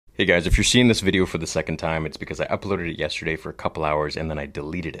Hey guys, if you're seeing this video for the second time, it's because I uploaded it yesterday for a couple hours and then I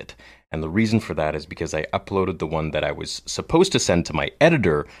deleted it. And the reason for that is because I uploaded the one that I was supposed to send to my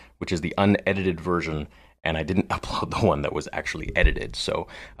editor, which is the unedited version, and I didn't upload the one that was actually edited. So,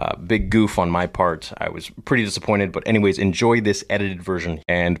 big goof on my part. I was pretty disappointed, but anyways, enjoy this edited version,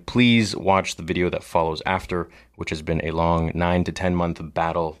 and please watch the video that follows after, which has been a long 9 to 10 month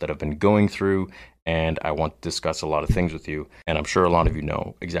battle that I've been going through, and I want to discuss a lot of things with you, and I'm sure a lot of you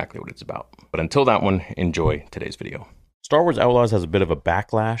know exactly what it's about. But until that one, enjoy today's video. Star Wars Outlaws has a bit of a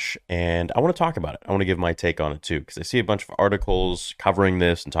backlash, and I want to talk about it. I want to give my take on it too, because I see a bunch of articles covering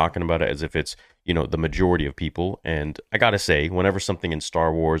this and talking about it as if it's, you know, the majority of people. And I gotta say, whenever something in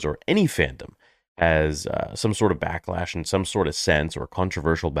Star Wars or any fandom has some sort of backlash in some sort of sense, or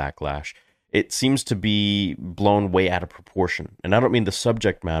controversial backlash, it seems to be blown way out of proportion. And I don't mean the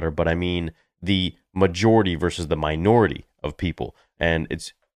subject matter, but I mean the majority versus the minority of people. And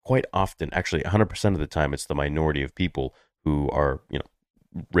it's quite often, actually 100% of the time, it's the minority of people who are, you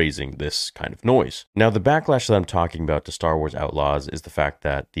know, raising this kind of noise. Now, the backlash that I'm talking about to Star Wars Outlaws is the fact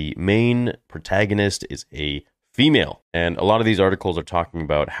that the main protagonist is a female. And a lot of these articles are talking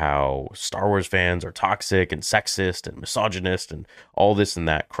about how Star Wars fans are toxic and sexist and misogynist and all this and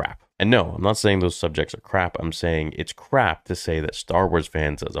that crap. And no, I'm not saying those subjects are crap. I'm saying it's crap to say that Star Wars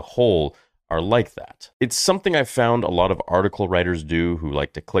fans as a whole are like that. It's something I've found a lot of article writers do who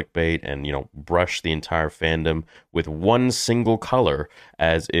like to clickbait and, you know, brush the entire fandom with one single color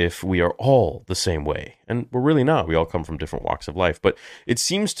as if we are all the same way. And we're really not. We all come from different walks of life. But it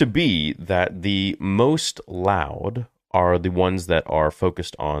seems to be that the most loud are the ones that are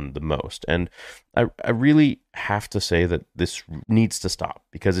focused on the most. And I really have to say that this needs to stop,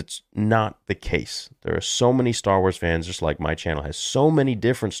 because it's not the case. There are so many Star Wars fans, just like my channel has so many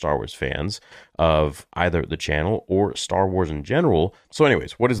different Star Wars fans of either the channel or Star Wars in general. So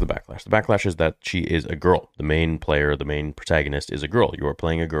anyways, what is the backlash? The backlash is that she is a girl. The main player, the main protagonist is a girl. You are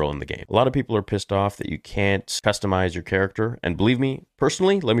playing a girl in the game. A lot of people are pissed off that you can't customize your character. And believe me,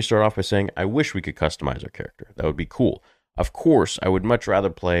 personally, let me start off by saying I wish we could customize our character. That would be cool. Of course, I would much rather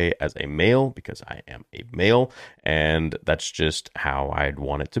play as a male because I am a male, and that's just how I'd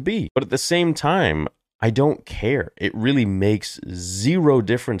want it to be. But at the same time, I don't care. It really makes zero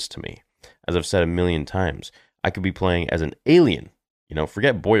difference to me. As I've said a million times, I could be playing as an alien. You know,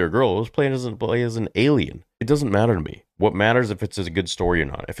 forget boy or girl. I was playing as an alien. It doesn't matter to me. What matters if it's a good story or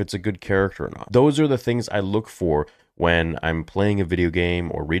not, if it's a good character or not. Those are the things I look for when I'm playing a video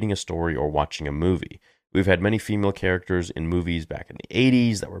game or reading a story or watching a movie. We've had many female characters in movies back in the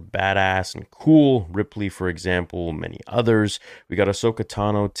 80s that were badass and cool. Ripley, for example, many others. We got Ahsoka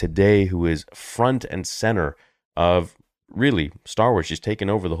Tano today, who is front and center of, really, Star Wars. She's taken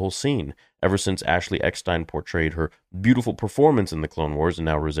over the whole scene ever since Ashley Eckstein portrayed her beautiful performance in the Clone Wars, and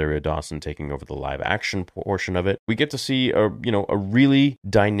now Rosario Dawson taking over the live action portion of it. We get to see a really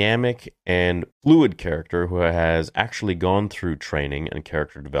dynamic and fluid character who has actually gone through training and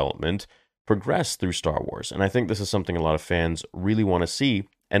character development, progress through Star Wars. And I think this is something a lot of fans really want to see,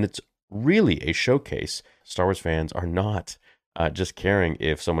 and it's really a showcase. Star Wars fans are not just caring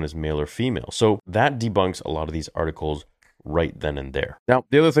if someone is male or female. So that debunks a lot of these articles right then and there. Now,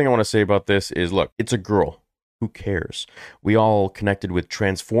 the other thing I want to say about this is, look, it's a girl. Who cares? We all connected with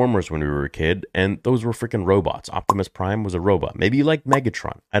Transformers when we were a kid, and those were freaking robots. Optimus Prime was a robot. Maybe you like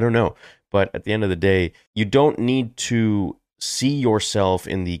Megatron. I don't know. But at the end of the day, you don't need to see yourself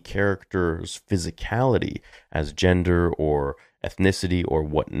in the character's physicality as gender or ethnicity or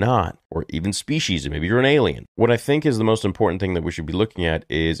whatnot, or even species. Maybe you're an alien. What I think is the most important thing that we should be looking at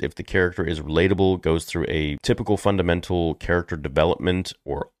is if the character is relatable, goes through a typical fundamental character development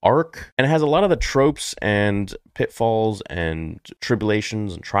or arc, and has a lot of the tropes and pitfalls and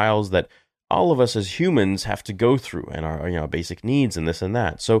tribulations and trials that all of us as humans have to go through, and our, you know, basic needs and this and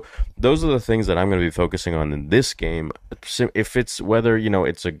that. So those are the things that I'm going to be focusing on in this game. If it's whether, you know,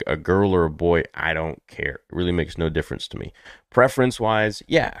 it's a girl or a boy, I don't care. It really makes no difference to me. Preference wise,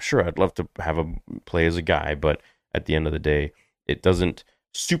 yeah, sure, I'd love to have a play as a guy, but at the end of the day, it doesn't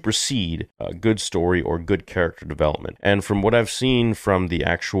supersede a good story or good character development. And from what I've seen from the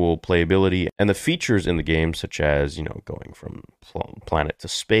actual playability and the features in the game, such as, you know, going from planet to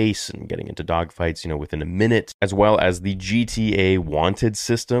space and getting into dogfights, you know, within a minute, as well as the GTA wanted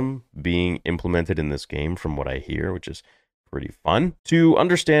system being implemented in this game, from what I hear, which is pretty fun, to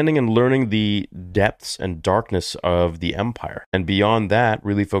understanding and learning the depths and darkness of the Empire. And beyond that,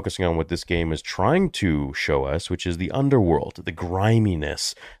 really focusing on what this game is trying to show us, which is the underworld, the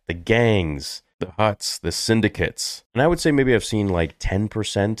griminess, the gangs, the Hutts, the syndicates. And I would say maybe I've seen like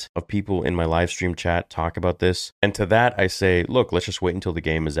 10% of people in my live stream chat talk about this. And to that, I say, look, let's just wait until the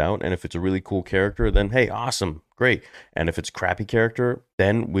game is out. And if it's a really cool character, then hey, awesome, great. And if it's a crappy character,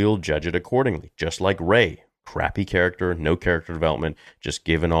 then we'll judge it accordingly. Just like Ray, crappy character, no character development, just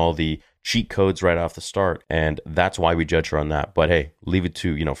given all the cheat codes right off the start. And that's why we judge her on that. But hey, leave it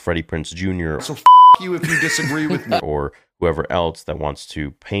to, Freddie Prinze Jr. So you if you disagree with me. Or whoever else that wants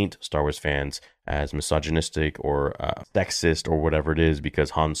to paint Star Wars fans as misogynistic or sexist or whatever it is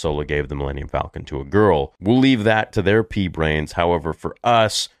because Han Solo gave the Millennium Falcon to a girl. We'll leave that to their pea brains. However, for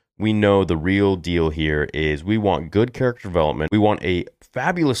us, we know the real deal here is we want good character development. We want a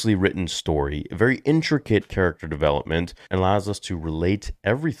fabulously written story, a very intricate character development, and allows us to relate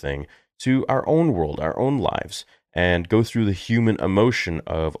everything to our own world, our own lives, and go through the human emotion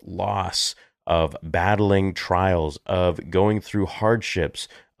of loss, of battling trials, of going through hardships,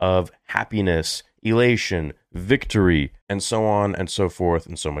 of happiness, elation, victory, and so on and so forth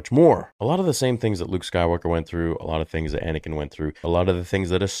and so much more. A lot of the same things that Luke Skywalker went through, a lot of things that Anakin went through, a lot of the things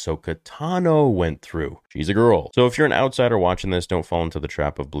that Ahsoka Tano went through. She's a girl. So if you're an outsider watching this, don't fall into the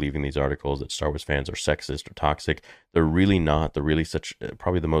trap of believing these articles that Star Wars fans are sexist or toxic. They're really not. They're really such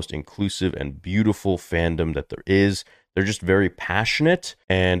probably the most inclusive and beautiful fandom that there is. They're just very passionate,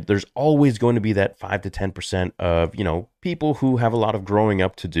 and there's always going to be that 5 to 10% of, people who have a lot of growing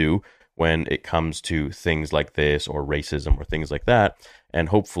up to do when it comes to things like this or racism or things like that. And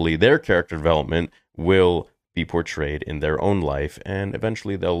hopefully their character development will be portrayed in their own life, and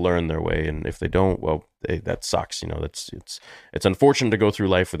eventually they'll learn their way. And if they don't, well, that sucks. It's unfortunate to go through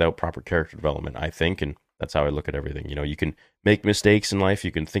life without proper character development, I think, and that's how I look at everything. You can make mistakes in life,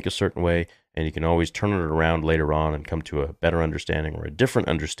 you can think a certain way, and you can always turn it around later on and come to a better understanding or a different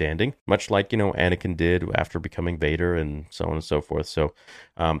understanding, much like, Anakin did after becoming Vader and so on and so forth. So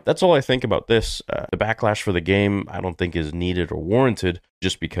that's all I think about this. The backlash for the game, I don't think is needed or warranted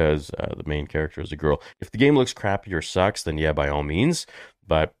just because the main character is a girl. If the game looks crappy or sucks, then yeah, by all means.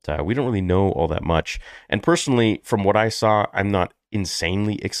 But we don't really know all that much. And personally, from what I saw, I'm not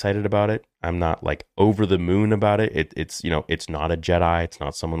insanely excited about it. I'm not like over the moon about it. It's not a Jedi. It's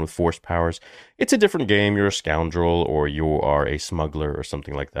not someone with force powers. It's a different game. You're a scoundrel or you are a smuggler or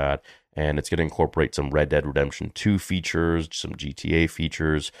something like that. And it's going to incorporate some Red Dead Redemption 2 features, some GTA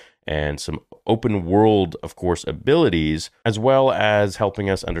features, and some open world, of course, abilities, as well as helping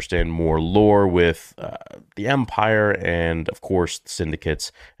us understand more lore with the Empire and, of course, the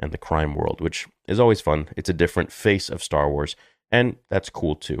syndicates and the crime world, which is always fun. It's a different face of Star Wars, and that's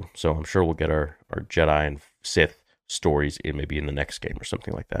cool too. So I'm sure we'll get our Jedi and Sith stories maybe in the next game or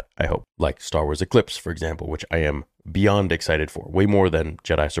something like that, I hope. Like Star Wars Eclipse, for example, which I am beyond excited for, way more than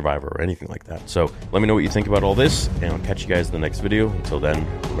Jedi Survivor or anything like that. So let me know what you think about all this, and I'll catch you guys in the next video. Until then,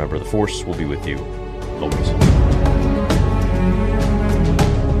 remember, the Force will be with you always.